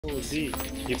He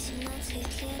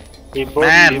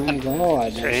Man.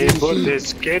 bought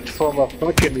this kit from a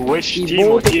fucking wish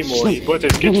Timo. He bought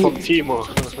this kit from Timo.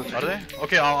 Are they?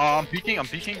 Okay, I'm peeking,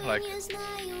 like...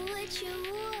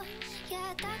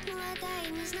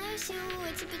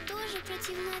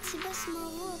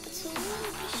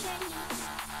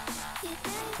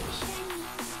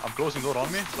 I'm closing door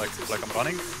on me, like I'm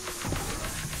running.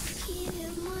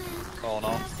 Oh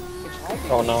no.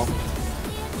 Oh no.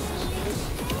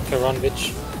 Okay, run,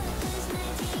 bitch.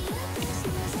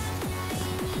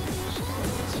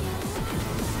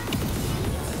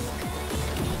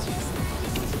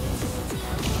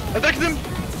 Attack him!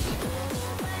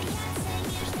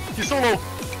 He's so low!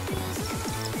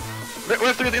 We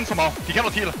have to get in somehow. He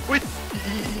cannot heal. Wait!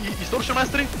 He's torture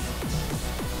mastery.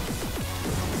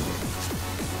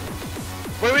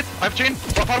 Wait, I have chain.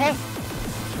 Fireball.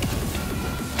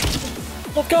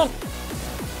 Not gone!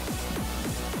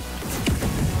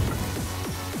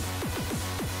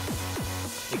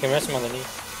 You can rest him on the knee.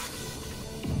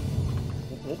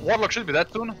 Warlock should be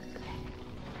dead soon.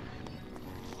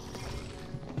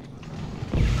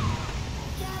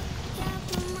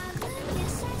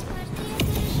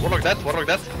 Warlock dead.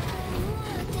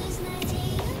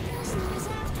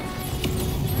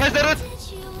 Nice, dead!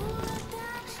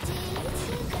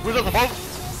 Wizard above!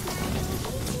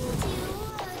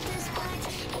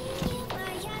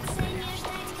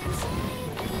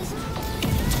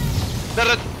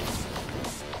 Dead!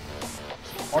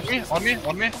 On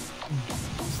me!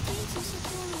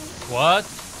 What?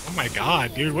 Oh my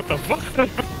god, dude, what the fuck?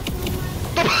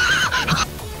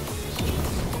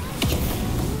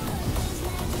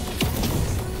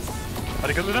 Are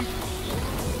you good with him?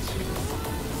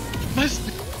 Nice!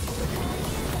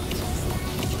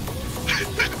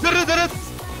 Dead!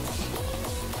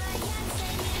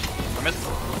 I missed.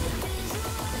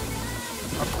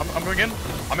 I'm going in.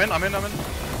 I'm in.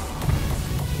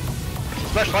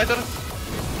 Splash fighter.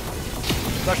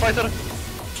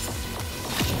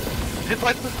 Hit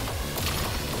fighter.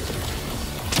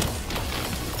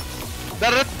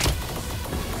 Dead!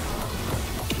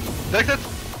 Directed.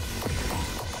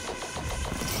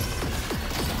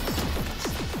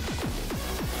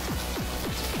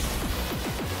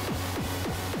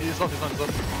 He's not.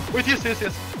 Wait,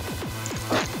 yes.